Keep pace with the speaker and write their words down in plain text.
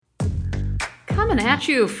coming at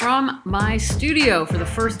you from my studio for the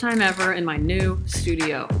first time ever in my new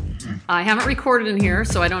studio. I haven't recorded in here,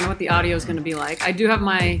 so I don't know what the audio is going to be like. I do have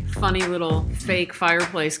my funny little fake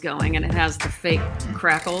fireplace going, and it has the fake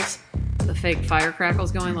crackles, the fake fire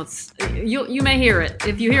crackles going. You may hear it.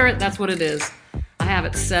 If you hear it, that's what it is. I have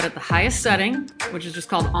it set at the highest setting, which is just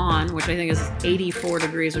called on, which I think is 84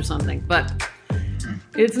 degrees or something, but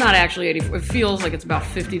it's not actually 84. It feels like it's about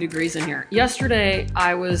 50 degrees in here. Yesterday,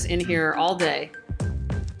 I was in here all day,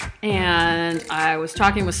 and I was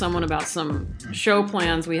talking with someone about some show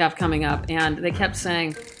plans we have coming up, and they kept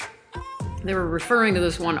saying, they were referring to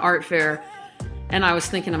this one art fair, and I was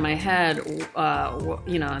thinking in my head,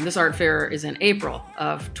 and this art fair is in April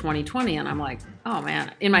of 2020, and I'm like, oh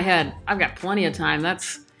man, in my head, I've got plenty of time.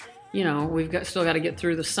 That's, still got to get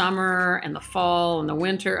through the summer and the fall and the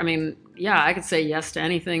winter. I mean, yeah, I could say yes to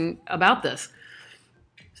anything about this.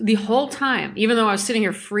 The whole time, even though I was sitting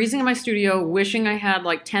here freezing in my studio, wishing I had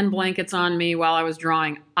like 10 blankets on me while I was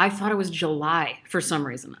drawing, I thought it was July for some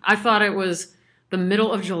reason. I thought it was the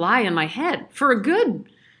middle of July in my head for a good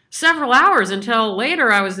several hours until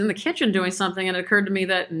later I was in the kitchen doing something and it occurred to me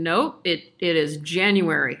that nope, it is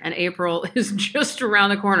January and April is just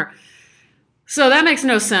around the corner. So that makes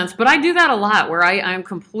no sense, but I do that a lot where I'm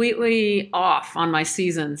completely off on my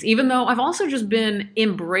seasons, even though I've also just been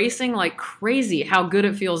embracing like crazy how good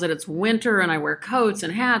it feels that it's winter and I wear coats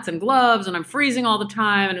and hats and gloves and I'm freezing all the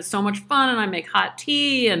time and it's so much fun and I make hot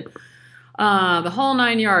tea and the whole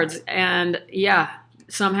 9 yards. And yeah,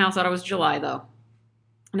 somehow thought it was July though.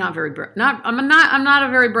 Not very bright. I'm not a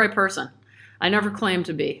very bright person. I never claimed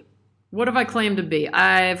to be. What have I claimed to be?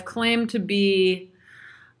 I've claimed to be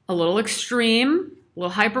a little extreme, a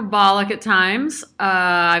little hyperbolic at times.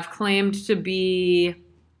 I've claimed to be,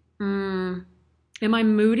 am I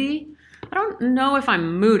moody? I don't know if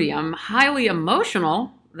I'm moody. I'm highly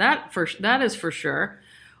emotional. That is for sure.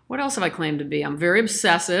 What else have I claimed to be? I'm very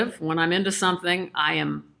obsessive. When I'm into something, I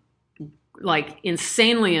am like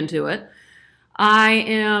insanely into it. I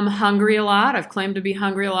am hungry a lot. I've claimed to be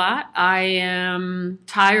hungry a lot. I am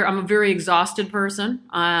tired. I'm a very exhausted person.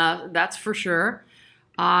 That's for sure.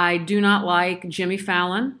 I do not like Jimmy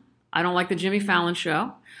Fallon. I don't like the Jimmy Fallon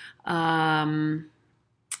show.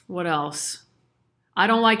 What else? I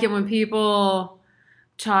don't like it when people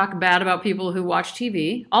talk bad about people who watch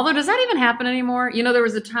TV. Although, does that even happen anymore? There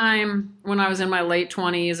was a time when I was in my late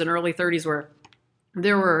 20s and early 30s where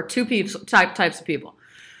there were two types of people.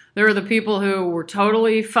 There were the people who were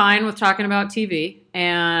totally fine with talking about TV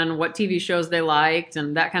and what TV shows they liked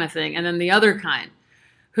and that kind of thing. And then the other kind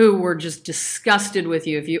who were just disgusted with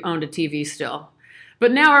you if you owned a TV still.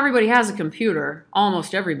 But now everybody has a computer,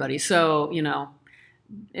 almost everybody. So,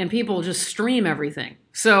 and people just stream everything.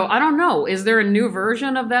 So I don't know. Is there a new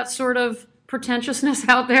version of that sort of pretentiousness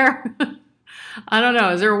out there? I don't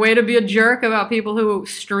know. Is there a way to be a jerk about people who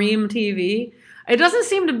stream TV? It doesn't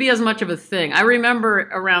seem to be as much of a thing. I remember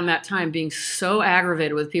around that time being so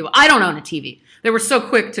aggravated with people. I don't own a TV. They were so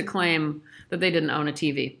quick to claim that they didn't own a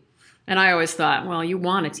TV. And I always thought, well, you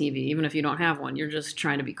want a TV, even if you don't have one. You're just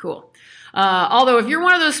trying to be cool. Although if you're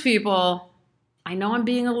one of those people, I know I'm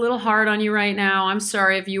being a little hard on you right now. I'm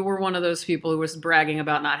sorry if you were one of those people who was bragging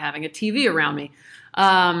about not having a TV around me.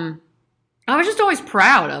 I was just always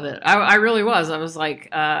proud of it. I really was. I was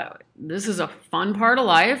like, this is a fun part of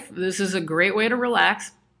life. This is a great way to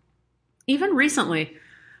relax. Even recently,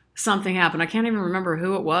 something happened. I can't even remember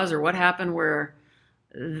who it was or what happened where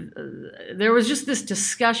there was just this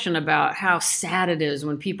discussion about how sad it is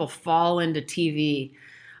when people fall into TV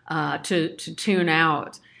to tune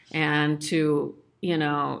out and to,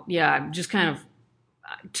 just kind of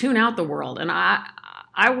tune out the world. And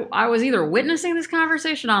I was either witnessing this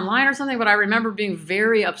conversation online or something, but I remember being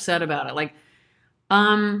very upset about it. Like,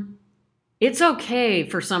 it's okay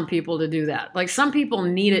for some people to do that. Like, some people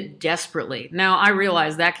need it desperately. Now, I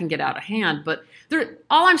realize that can get out of hand, but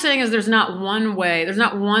all I'm saying is there's not one way, there's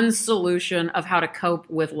not one solution of how to cope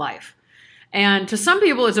with life. And to some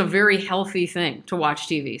people, it's a very healthy thing to watch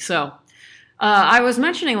TV. So I was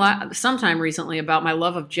mentioning sometime recently about my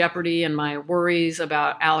love of Jeopardy and my worries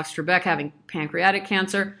about Alex Trebek having pancreatic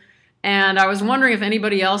cancer. And I was wondering if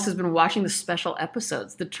anybody else has been watching the special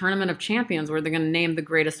episodes, the Tournament of Champions, where they're going to name the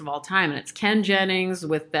greatest of all time. And it's Ken Jennings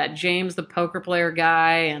with that James, the poker player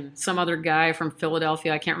guy, and some other guy from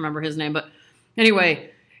Philadelphia. I can't remember his name. But anyway,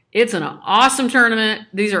 it's an awesome tournament.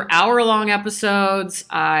 These are hour-long episodes.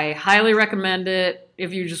 I highly recommend it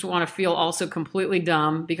if you just want to feel also completely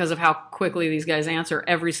dumb because of how quickly these guys answer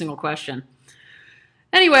every single question.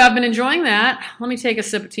 Anyway, I've been enjoying that. Let me take a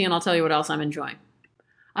sip of tea and I'll tell you what else I'm enjoying.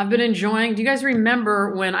 I've been enjoying, do you guys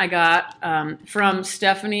remember when I got from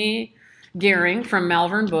Stephanie Gearing from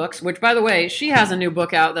Malvern Books, which, by the way, she has a new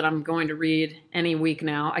book out that I'm going to read any week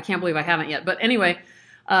now. I can't believe I haven't yet. But anyway,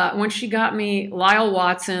 when she got me Lyle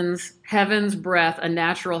Watson's Heaven's Breath, A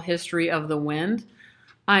Natural History of the Wind,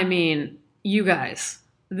 I mean, you guys,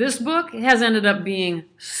 this book has ended up being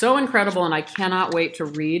so incredible, and I cannot wait to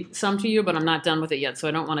read some to you, but I'm not done with it yet, so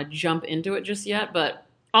I don't want to jump into it just yet. But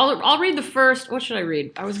I'll read the first. What should I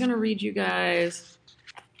read? I was going to read you guys.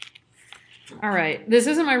 All right. This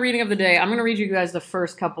isn't my reading of the day. I'm going to read you guys the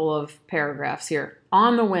first couple of paragraphs here.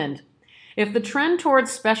 On the Wind. If the trend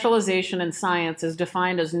towards specialization in science is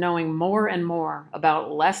defined as knowing more and more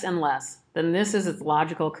about less and less, then this is its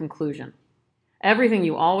logical conclusion. Everything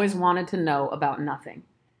you always wanted to know about nothing.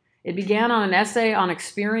 It began on an essay on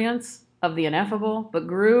experience of the ineffable, but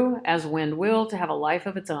grew, as wind will, to have a life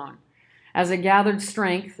of its own. As it gathered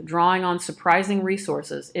strength, drawing on surprising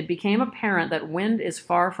resources, it became apparent that wind is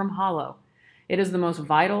far from hollow. It is the most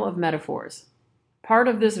vital of metaphors. Part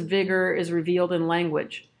of this vigor is revealed in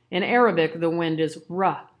language. In Arabic, the wind is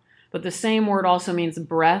ruh, but the same word also means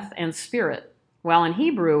breath and spirit, while in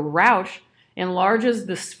Hebrew, raush enlarges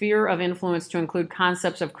the sphere of influence to include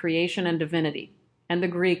concepts of creation and divinity, and the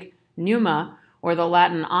Greek pneuma, or the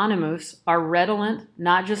Latin animus, are redolent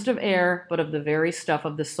not just of air, but of the very stuff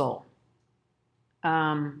of the soul.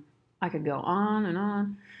 I could go on and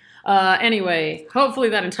on. Anyway, hopefully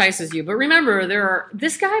that entices you. But remember,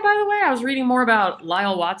 this guy, by the way, I was reading more about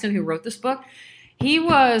Lyle Watson, who wrote this book. He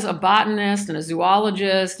was a botanist and a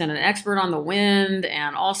zoologist and an expert on the wind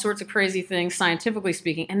and all sorts of crazy things, scientifically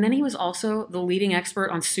speaking. And then he was also the leading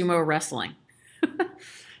expert on sumo wrestling.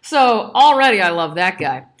 So already I love that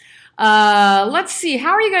guy. Let's see.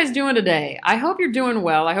 How are you guys doing today? I hope you're doing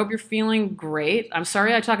well. I hope you're feeling great. I'm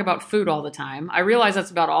sorry I talk about food all the time. I realize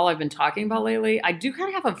that's about all I've been talking about lately. I do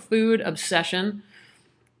kind of have a food obsession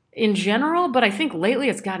in general, but I think lately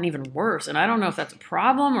it's gotten even worse. And I don't know if that's a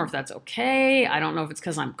problem or if that's okay. I don't know if it's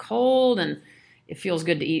because I'm cold and it feels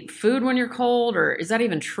good to eat food when you're cold, or is that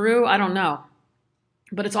even true? I don't know.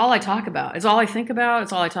 But it's all I talk about. It's all I think about.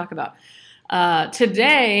 It's all I talk about.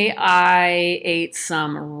 Today, I ate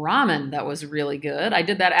some ramen that was really good. I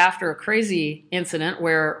did that after a crazy incident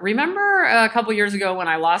where, remember a couple years ago when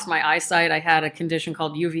I lost my eyesight, I had a condition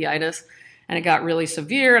called uveitis, and it got really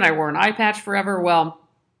severe, and I wore an eye patch forever. Well,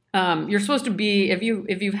 you're supposed to be, if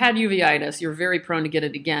you've had uveitis, you're very prone to get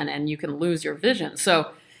it again, and you can lose your vision.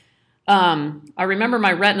 So I remember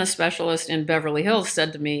my retina specialist in Beverly Hills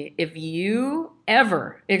said to me, if you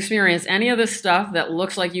ever experience any of this stuff that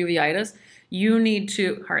looks like uveitis, you need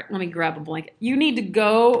to, all right, let me grab a blanket. You need to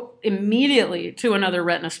go immediately to another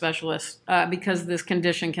retina specialist because this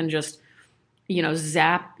condition can just,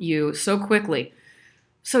 zap you so quickly.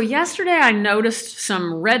 So yesterday I noticed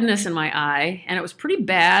some redness in my eye, and it was pretty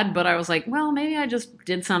bad, but I was like, well, maybe I just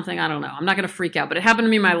did something. I don't know. I'm not going to freak out, but it happened to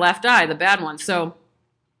me in my left eye, the bad one. So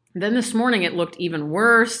then this morning it looked even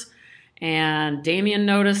worse. And Damien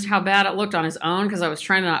noticed how bad it looked on his own because I was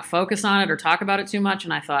trying to not focus on it or talk about it too much.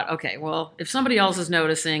 And I thought, okay, well, if somebody else is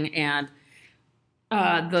noticing and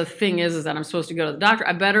the thing is that I'm supposed to go to the doctor,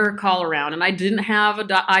 I better call around. And I didn't have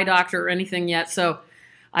an eye doctor or anything yet. So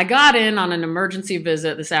I got in on an emergency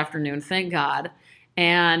visit this afternoon, thank God.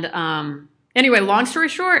 And anyway, long story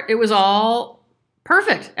short, it was all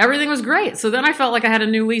perfect. Everything was great. So then I felt like I had a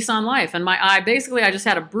new lease on life. And my eye, basically, I just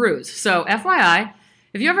had a bruise. So FYI,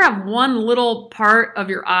 if you ever have one little part of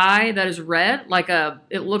your eye that is red,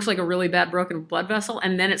 it looks like a really bad broken blood vessel,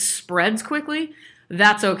 and then it spreads quickly,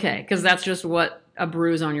 that's okay, because that's just what a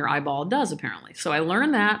bruise on your eyeball does, apparently. So I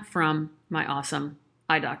learned that from my awesome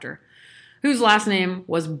eye doctor, whose last name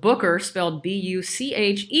was Booker, spelled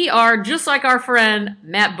Bucher, just like our friend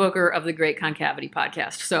Matt Booker of the Great Concavity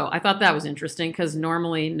Podcast. So I thought that was interesting, because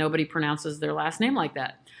normally nobody pronounces their last name like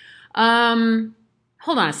that.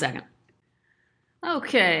 Hold on a second.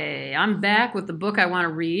 Okay, I'm back with the book I want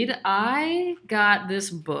to read. I got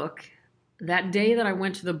this book that day that I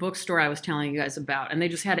went to the bookstore I was telling you guys about, and they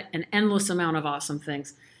just had an endless amount of awesome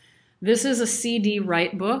things. This is a C.D.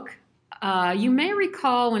 Wright book. You may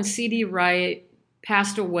recall when C.D. Wright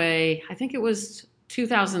passed away, I think it was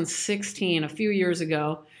 2016, a few years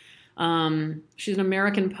ago. She's an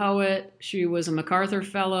American poet. She was a MacArthur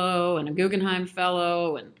Fellow and a Guggenheim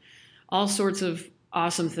Fellow and all sorts of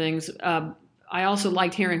awesome things. I also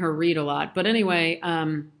liked hearing her read a lot. But anyway,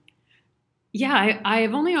 I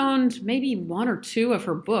have only owned maybe one or two of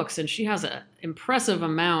her books, and she has an impressive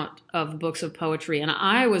amount of books of poetry. And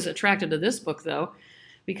I was attracted to this book, though,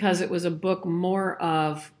 because it was a book more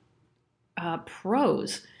of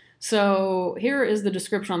prose. So here is the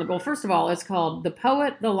description on the book. Well, first of all, it's called The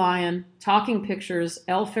Poet, the Lion, Talking Pictures,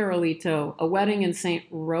 El Farolito, A Wedding in St.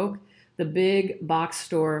 Roque, The big box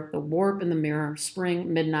store, the warp in the mirror,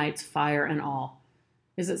 spring, midnights, fire, and all.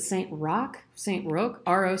 Is it St. Roch? St. Roch?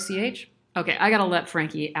 R-O-C-H? Okay, I gotta let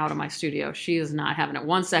Frankie out of my studio. She is not having it.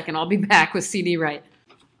 1 second, I'll be back with CD Wright.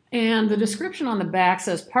 And the description on the back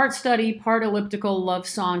says, part study, part elliptical, love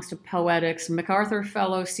songs to poetics, MacArthur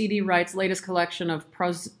Fellow, C.D. Wright's latest collection of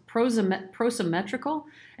prosymmetrical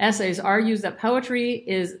essays argues that poetry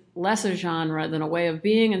is less a genre than a way of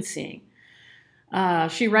being and seeing.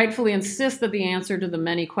 She rightfully insists that the answer to the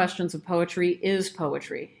many questions of poetry is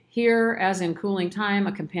poetry. Here, as in Cooling Time,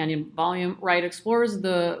 a companion volume, Wright explores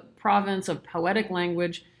the province of poetic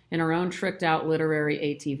language in her own tricked-out literary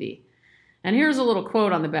ATV. And here's a little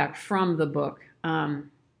quote on the back from the book.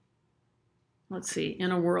 Let's see,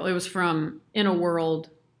 In a World, it was from In a Word,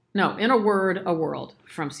 a World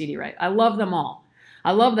from C.D. Wright. I love them all.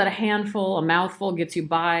 I love that a handful, a mouthful gets you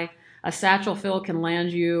by, a satchel fill can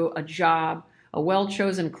land you a job, a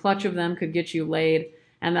well-chosen clutch of them could get you laid,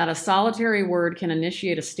 and that a solitary word can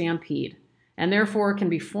initiate a stampede, and therefore can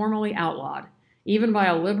be formally outlawed, even by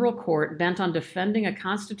a liberal court bent on defending a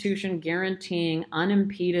constitution guaranteeing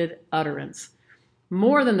unimpeded utterance.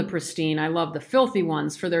 More than the pristine, I love the filthy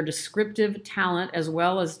ones for their descriptive talent as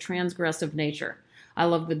well as transgressive nature. I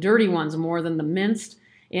love the dirty ones more than the minced,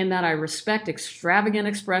 in that I respect extravagant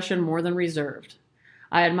expression more than reserved.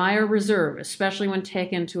 I admire reserve, especially when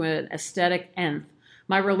taken to an aesthetic nth.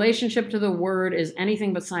 My relationship to the word is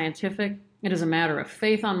anything but scientific. It is a matter of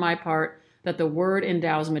faith on my part that the word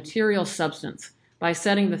endows material substance by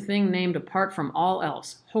setting the thing named apart from all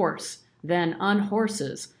else, horse, then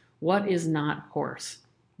unhorses what is not horse.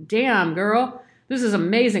 Damn, girl, this is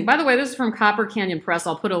amazing. By the way, this is from Copper Canyon Press.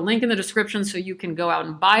 I'll put a link in the description so you can go out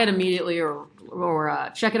and buy it immediately or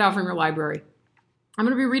check it out from your library. I'm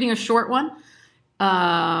going to be reading a short one.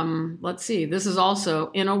 Let's see. This is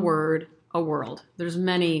also In a Word, a World. There's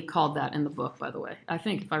many called that in the book, by the way. I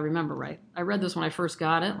think, if I remember right. I read this when I first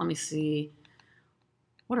got it. Let me see.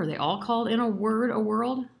 What are they all called? In a Word, a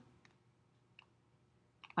World?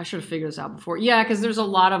 I should have figured this out before. Yeah, because there's a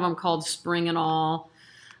lot of them called Spring and All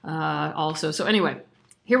also. So anyway,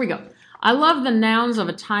 here we go. I love the nouns of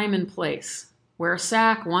a time and place, where a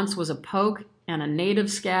sack once was a poke and a native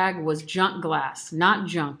skag was junk glass, not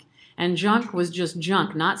junk. And junk was just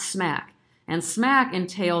junk, not smack. And smack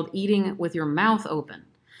entailed eating with your mouth open.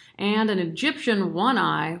 And an Egyptian one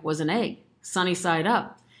eye was an egg, sunny side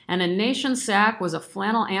up. And a nation sack was a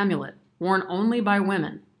flannel amulet, worn only by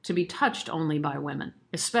women, to be touched only by women,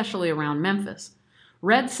 especially around Memphis.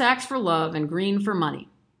 Red sacks for love and green for money.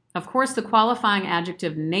 Of course, the qualifying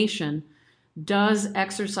adjective nation does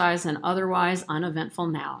exercise an otherwise uneventful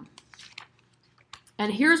noun.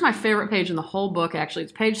 And here's my favorite page in the whole book, actually.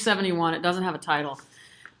 It's page 71. It doesn't have a title,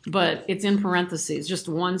 but it's in parentheses, just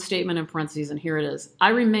one statement in parentheses, and here it is. I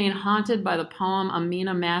remain haunted by the poem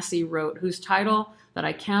Amina Massey wrote, whose title that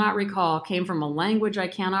I cannot recall came from a language I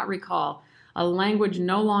cannot recall, a language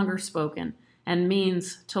no longer spoken, and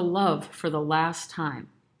means to love for the last time.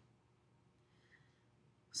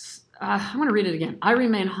 I'm going to read it again. I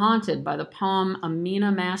remain haunted by the poem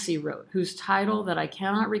Amina Massey wrote, whose title that I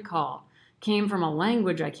cannot recall came from a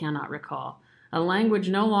language I cannot recall, a language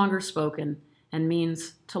no longer spoken, and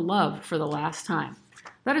means to love for the last time.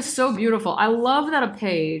 That is so beautiful. I love that a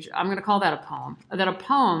page, I'm going to call that a poem, that a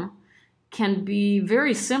poem can be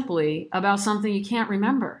very simply about something you can't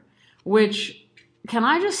remember, which, can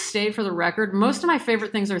I just state for the record, most of my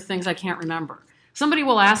favorite things are things I can't remember. Somebody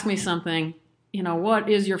will ask me something, what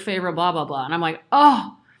is your favorite blah, blah, blah, and I'm like,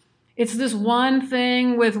 oh, it's this one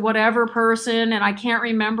thing with whatever person, and I can't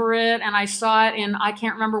remember it, and I saw it in I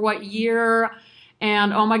can't remember what year,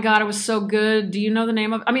 and oh my God, it was so good. Do you know the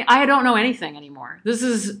name of it? I mean, I don't know anything anymore. This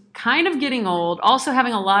is kind of getting old. Also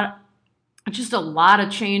having a lot of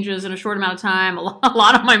changes in a short amount of time, a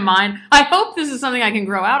lot on my mind. I hope this is something I can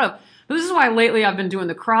grow out of. But this is why lately I've been doing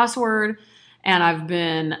the crossword, and I've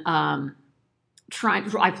been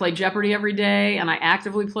I play Jeopardy every day, and I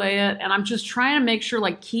actively play it, and I'm just trying to make sure,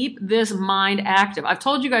 keep this mind active. I've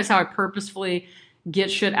told you guys how I purposefully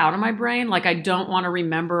get shit out of my brain. I don't want to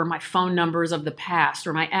remember my phone numbers of the past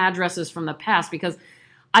or my addresses from the past because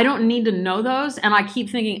I don't need to know those, and I keep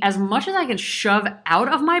thinking as much as I can shove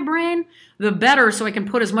out of my brain, the better, so I can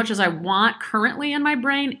put as much as I want currently in my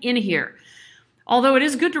brain in here. Although it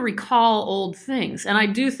is good to recall old things, and I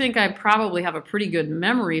do think I probably have a pretty good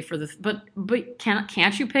memory for this. But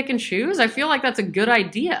can't you pick and choose? I feel like that's a good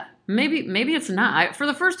idea. Maybe it's not. For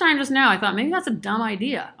the first time just now, I thought maybe that's a dumb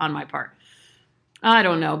idea on my part. I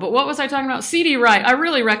don't know. But what was I talking about? C.D. Wright. I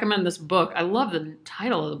really recommend this book. I love the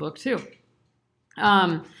title of the book too.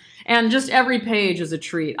 And just every page is a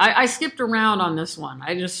treat. I skipped around on this one.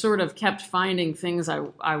 I just sort of kept finding things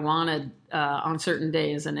I wanted on certain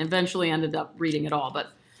days, and eventually ended up reading it all.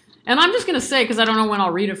 And I'm just going to say, because I don't know when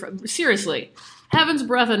I'll read it. Seriously, Heaven's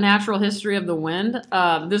Breath: A Natural History of the Wind.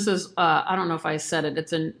 This is, I don't know if I said it,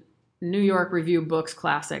 it's a New York Review Books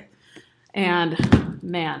classic. And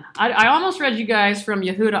man, I almost read you guys from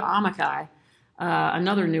Yehuda Amichai,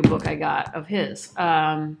 another new book I got of his.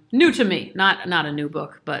 New to me, not a new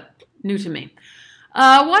book, but new to me.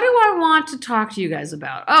 What do I want to talk to you guys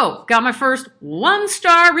about? Oh, got my first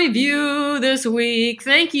 1-star review this week.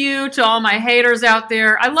 Thank you to all my haters out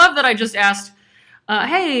there. I love that I just asked,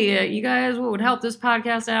 hey, you guys, what would help this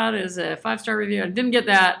podcast out is a 5-star review. I didn't get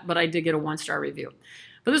that, but I did get a 1-star review.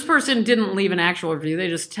 But this person didn't leave an actual review. They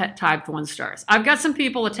just typed 1 stars. I've got some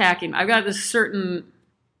people attacking. I've got this certain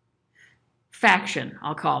faction,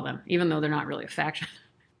 I'll call them, even though they're not really a faction,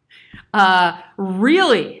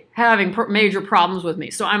 really having major problems with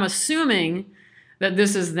me. So I'm assuming that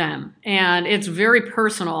this is them. And it's very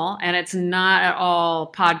personal, and it's not at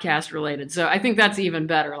all podcast related. So I think that's even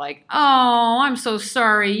better. Like, oh, I'm so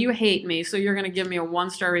sorry. You hate me. So you're going to give me a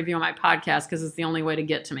 1-star review on my podcast because it's the only way to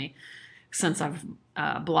get to me since I've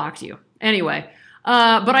blocked you. Anyway,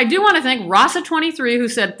 but I do want to thank Rasa23, who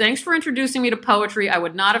said, thanks for introducing me to poetry I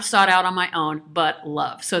would not have sought out on my own, but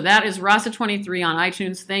love. So that is Rasa23 on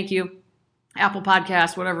iTunes. Thank you. Apple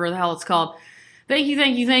Podcasts, whatever the hell it's called. Thank you,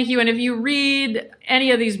 thank you, thank you. And if you read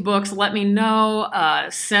any of these books, let me know.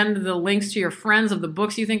 Send the links to your friends of the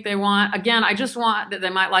books you think they want. Again, I just want that they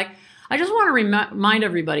might like. I just want to remind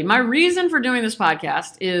everybody, my reason for doing this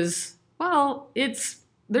podcast is, well,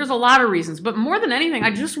 there's a lot of reasons, but more than anything,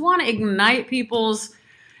 I just want to ignite people's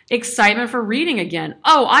excitement for reading again.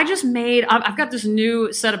 Oh, I've got this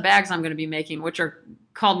new set of bags I'm going to be making, which are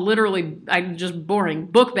called literally, just boring,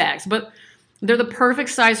 book bags, but they're the perfect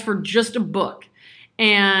size for just a book.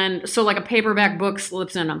 And so like a paperback book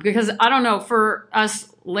slips in them, because I don't know, for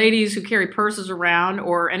us ladies who carry purses around,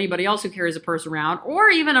 or anybody else who carries a purse around, or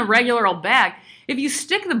even a regular old bag, if you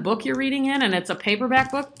stick the book you're reading in and it's a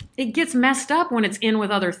paperback book, it gets messed up when it's in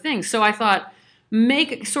with other things. So I thought,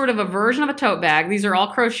 make sort of a version of a tote bag. These are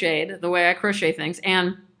all crocheted, the way I crochet things,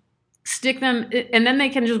 and stick them, and then they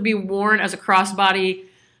can just be worn as a crossbody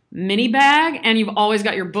mini bag, and you've always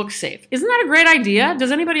got your book safe. Isn't that a great idea?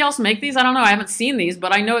 Does anybody else make these? I don't know. I haven't seen these,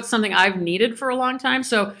 but I know it's something I've needed for a long time.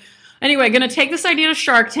 So anyway, going to take this idea to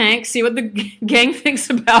Shark Tank, see what the gang thinks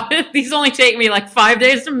about it. These only take me like 5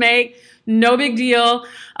 days to make. No big deal.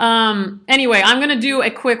 Anyway, I'm going to do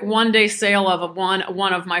a quick 1-day sale of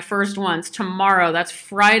one of my first ones tomorrow. That's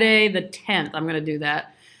Friday the 10th. I'm going to do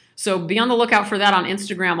that. So be on the lookout for that on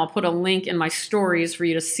Instagram. I'll put a link in my stories for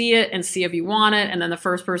you to see it and see if you want it. And then the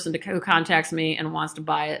first person who contacts me and wants to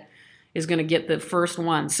buy it is going to get the first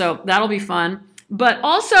one. So that'll be fun. But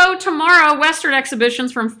also tomorrow, Western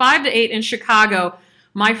Exhibitions from 5 to 8 in Chicago.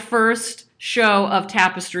 My first show of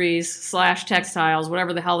tapestries / textiles,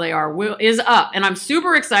 whatever the hell they are, is up. And I'm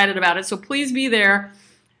super excited about it. So please be there.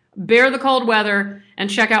 Bear the cold weather and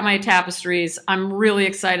check out my tapestries. I'm really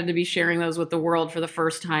excited to be sharing those with the world for the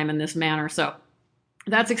first time in this manner. So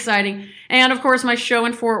that's exciting. And of course, my show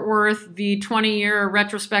in Fort Worth, the 20-year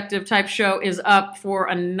retrospective type show, is up for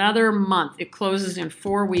another month. It closes in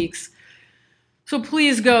 4 weeks. So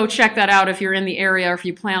please go check that out if you're in the area, or if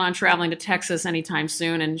you plan on traveling to Texas anytime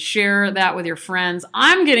soon, and share that with your friends.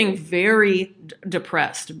 I'm getting very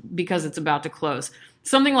depressed because it's about to close.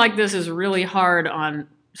 Something like this is really hard on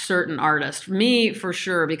certain artists. Me, for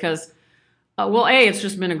sure, because, well, A, it's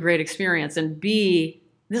just been a great experience, and B,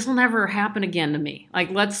 this will never happen again to me.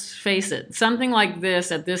 Like, let's face it, something like this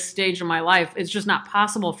at this stage of my life, it's just not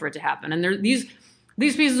possible for it to happen. And these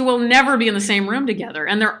pieces will never be in the same room together,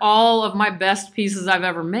 and they're all of my best pieces I've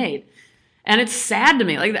ever made. And it's sad to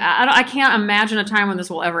me. Like, I can't imagine a time when this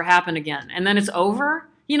will ever happen again. And then it's over,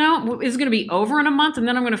 you know, it's going to be over in a month, and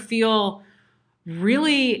then I'm going to feel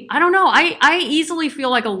really, I don't know. I easily feel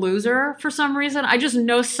like a loser for some reason. I just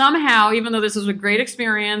know somehow, even though this is a great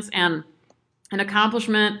experience and an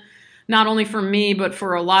accomplishment, not only for me, but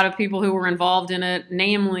for a lot of people who were involved in it,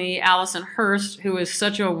 namely Allison Hurst, who is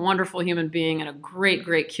such a wonderful human being and a great,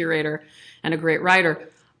 great curator and a great writer.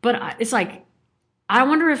 But it's like, I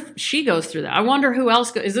wonder if she goes through that. I wonder who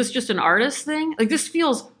else is this just an artist thing? Like, this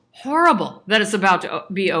feels horrible that it's about to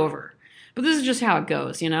be over. But this is just how it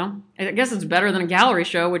goes, you know? I guess it's better than a gallery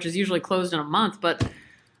show, which is usually closed in a month. But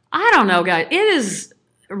I don't know, guys. It is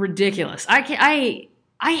ridiculous. I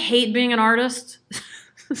hate being an artist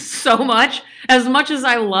so much. As much as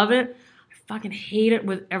I love it, I fucking hate it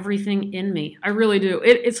with everything in me. I really do.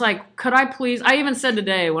 It's like, could I please? I even said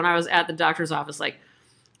today when I was at the doctor's office, like,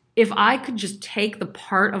 if I could just take the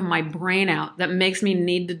part of my brain out that makes me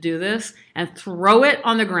need to do this and throw it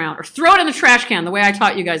on the ground or throw it in the trash can the way I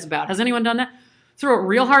taught you guys about. Has anyone done that? Throw it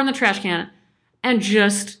real hard in the trash can and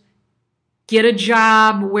just get a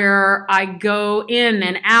job where I go in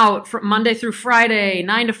and out from Monday through Friday,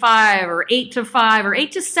 9 to 5 or 8 to 5 or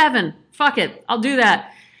 8 to 7. Fuck it. I'll do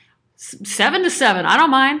that. 7 to 7. I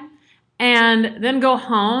don't mind. And then go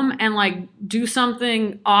home and like do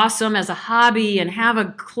something awesome as a hobby and have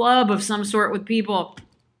a club of some sort with people.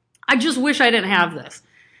 I just wish I didn't have this.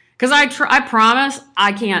 Because I promise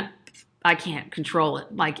I can't control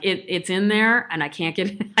it. Like it's in there and I can't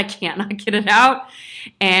not get it out.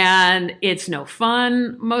 And it's no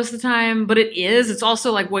fun most of the time, but it is. It's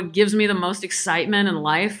also like what gives me the most excitement in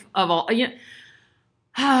life of all.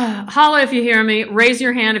 Holla if you hear me. Raise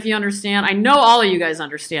your hand if you understand. I know all of you guys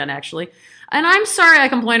understand, actually. And I'm sorry I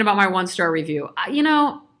complain about my 1-star review. I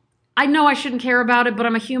know I shouldn't care about it, but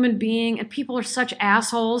I'm a human being, and people are such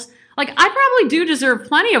assholes. Like, I probably do deserve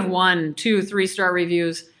plenty of 1, 2, 3-star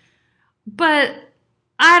reviews, but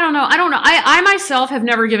I don't know. I myself have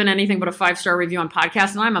never given anything but a 5-star review on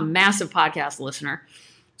podcasts, and I'm a massive podcast listener.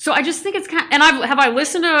 So I just think it's kind of, and have I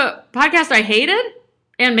listened to a podcast I hated?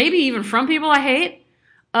 And maybe even from people I hate?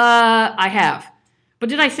 I have. But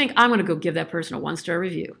did I think I'm going to go give that person a 1-star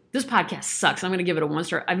review? This podcast sucks. I'm going to give it a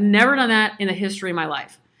 1-star. I've never done that in the history of my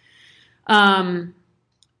life.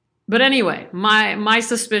 But anyway, my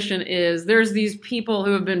suspicion is there's these people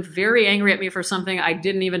who have been very angry at me for something I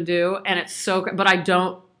didn't even do. And it's so, but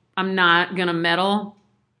I'm not going to meddle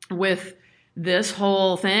with this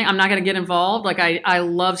whole thing. I'm not going to get involved. Like I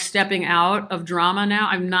love stepping out of drama now.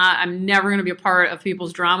 I'm never going to be a part of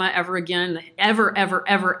people's drama ever again, ever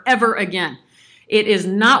again. It is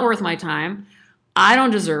not worth my time. I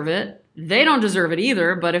don't deserve it. They don't deserve it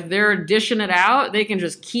either. But if they're dishing it out, they can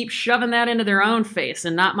just keep shoving that into their own face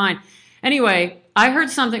and not mine. Anyway, I heard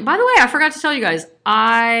something. By the way, I forgot to tell you guys,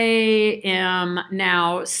 I am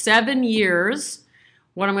now 7 years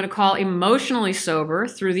what I'm going to call emotionally sober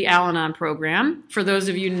through the Al-Anon program. For those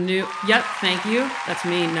of you new, yep, thank you. That's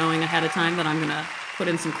me knowing ahead of time that I'm going to put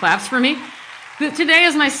in some claps for me. Today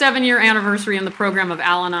is my 7-year anniversary in the program of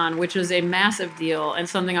Al-Anon, which is a massive deal and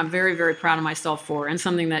something I'm very, very proud of myself for and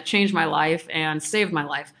something that changed my life and saved my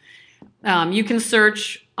life. You can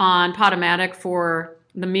search on Podomatic for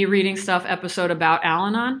the Me Reading Stuff episode about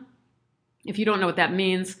Al-Anon. If you don't know what that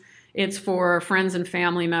means, it's for friends and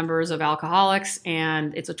family members of alcoholics,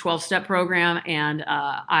 and it's a 12-step program, and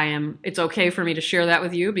it's okay for me to share that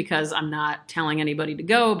with you because I'm not telling anybody to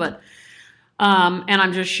go, but and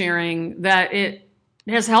I'm just sharing that it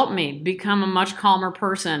has helped me become a much calmer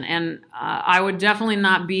person, and I would definitely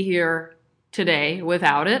not be here today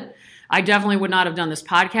without it. I definitely would not have done this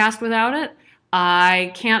podcast without it.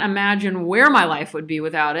 I can't imagine where my life would be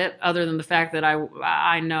without it, other than the fact that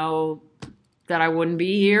I know that I wouldn't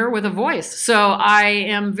be here with a voice. So I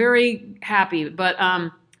am very happy. But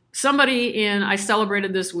I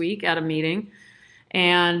celebrated this week at a meeting,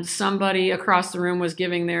 and somebody across the room was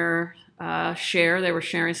giving their share. They were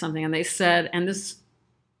sharing something, and they said, and this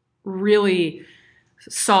really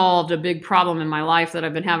solved a big problem in my life that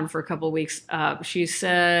I've been having for a couple of weeks. She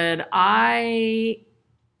said, I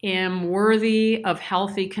am worthy of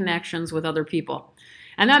healthy connections with other people.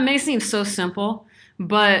 And that may seem so simple,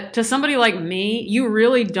 but to somebody like me, you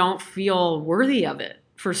really don't feel worthy of it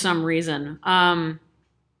for some reason. And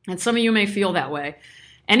some of you may feel that way.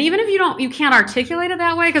 And even if you can't articulate it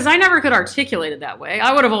that way, because I never could articulate it that way.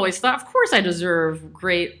 I would have always thought, of course I deserve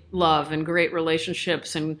great love and great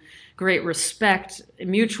relationships and great respect,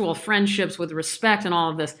 mutual friendships with respect and all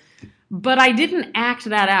of this. But I didn't act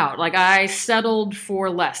that out. Like I settled for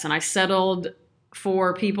less, and I settled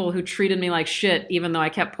for people who treated me like shit, even though I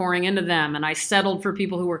kept pouring into them. And I settled for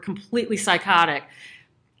people who were completely psychotic.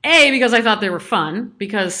 Because I thought they were fun,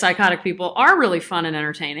 because psychotic people are really fun and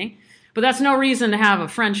entertaining. But that's no reason to have a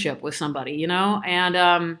friendship with somebody, you know?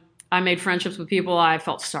 And I made friendships with people I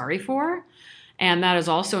felt sorry for. And that is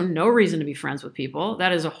also no reason to be friends with people.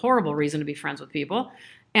 That is a horrible reason to be friends with people.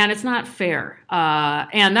 And it's not fair.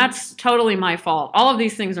 And that's totally my fault. All of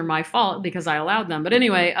these things are my fault because I allowed them. But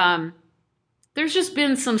anyway, there's just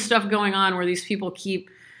been some stuff going on where these people keep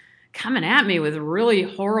coming at me with really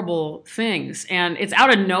horrible things. And it's out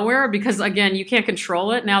of nowhere because, again, you can't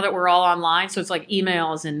control it now that we're all online. So it's like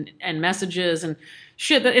emails and messages and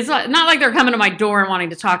shit. It's not like they're coming to my door and wanting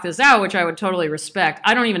to talk this out, which I would totally respect.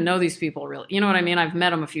 I don't even know these people really. You know what I mean? I've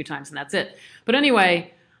met them a few times and that's it. But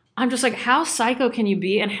anyway, I'm just like, how psycho can you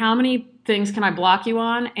be? And how many things can I block you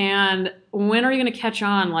on? And when are you going to catch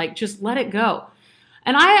on? Like, just let it go.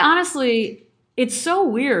 And I honestly, it's so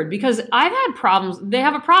weird because I've had problems. They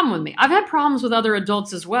have a problem with me. I've had problems with other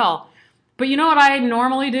adults as well. But you know what I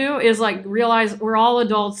normally do is like realize we're all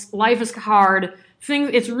adults. Life is hard.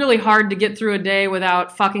 It's really hard to get through a day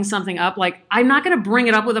without fucking something up. Like, I'm not going to bring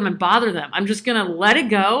it up with them and bother them. I'm just going to let it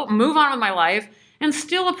go, move on with my life, and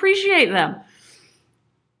still appreciate them.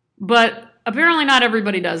 But apparently not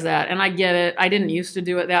everybody does that, and I get it. I didn't used to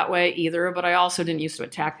do it that way either, but I also didn't used to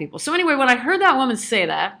attack people. So anyway, when I heard that woman say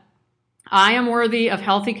that, I am worthy of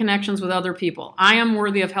healthy connections with other people. I am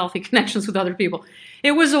worthy of healthy connections with other people.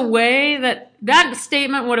 It was a way that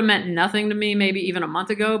statement would have meant nothing to me maybe even a month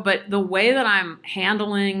ago, but the way that I'm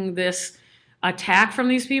handling this attack from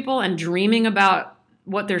these people and dreaming about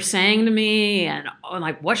what they're saying to me and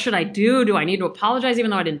like, what should I do? Do I need to apologize even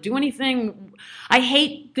though I didn't do anything? I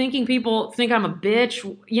hate thinking people think I'm a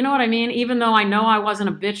bitch. You know what I mean? Even though I know I wasn't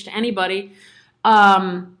a bitch to anybody.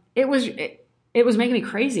 It was making me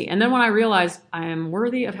crazy. And then when I realized I am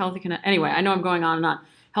worthy of healthy connections. Anyway, I know I'm going on and on.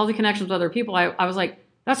 Healthy connections with other people. I was like,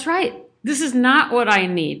 that's right. This is not what I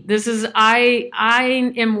need. This is, I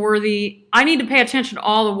am worthy. I need to pay attention to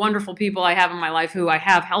all the wonderful people I have in my life who I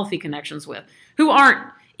have healthy connections with, who aren't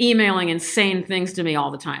emailing insane things to me all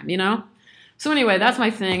the time, you know? So anyway, that's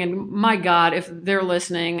my thing. And my God, if they're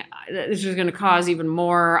listening, it's just going to cause even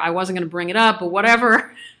more. I wasn't going to bring it up, but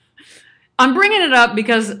whatever. I'm bringing it up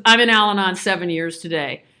because I'm in Al-Anon 7 years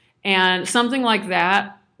today. And something like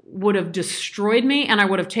that would have destroyed me, and I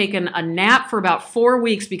would have taken a nap for about 4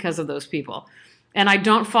 weeks because of those people. And I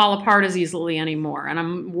don't fall apart as easily anymore. And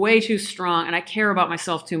I'm way too strong, and I care about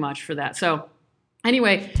myself too much for that. So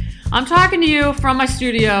anyway, I'm talking to you from my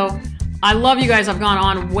studio. I love you guys. I've gone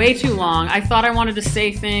on way too long. I thought I wanted to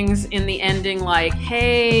say things in the ending like,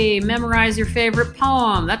 hey, memorize your favorite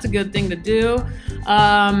poem. That's a good thing to do.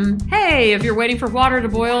 Hey, if you're waiting for water to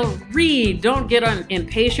boil, read. Don't get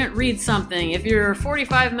impatient. Read something. If you're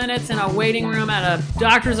 45 minutes in a waiting room at a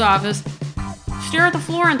doctor's office, stare at the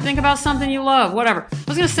floor and think about something you love. Whatever. I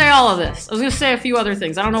was going to say all of this. I was going to say a few other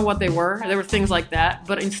things. I don't know what they were. There were things like that.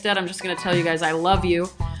 But instead, I'm just going to tell you guys I love you.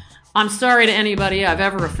 I'm sorry to anybody I've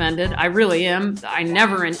ever offended. I really am. I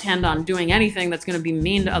never intend on doing anything that's going to be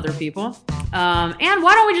mean to other people. And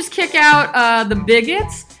why don't we just kick out the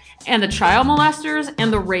bigots and the child molesters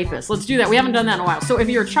and the rapists? Let's do that. We haven't done that in a while. So if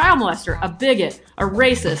you're a child molester, a bigot, a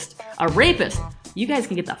racist, a rapist, you guys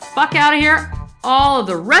can get the fuck out of here. All of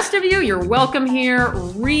the rest of you, you're welcome here.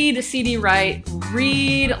 Read C.D. Wright,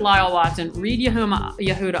 read Lyle Watson, read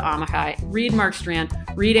Yehuda Amichai, read Mark Strand,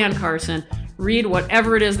 read Ann Carson, read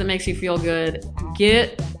whatever it is that makes you feel good.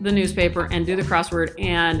 Get the newspaper and do the crossword.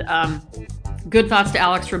 And good thoughts to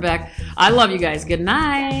Alex Trebek. I love you guys. Good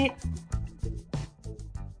night.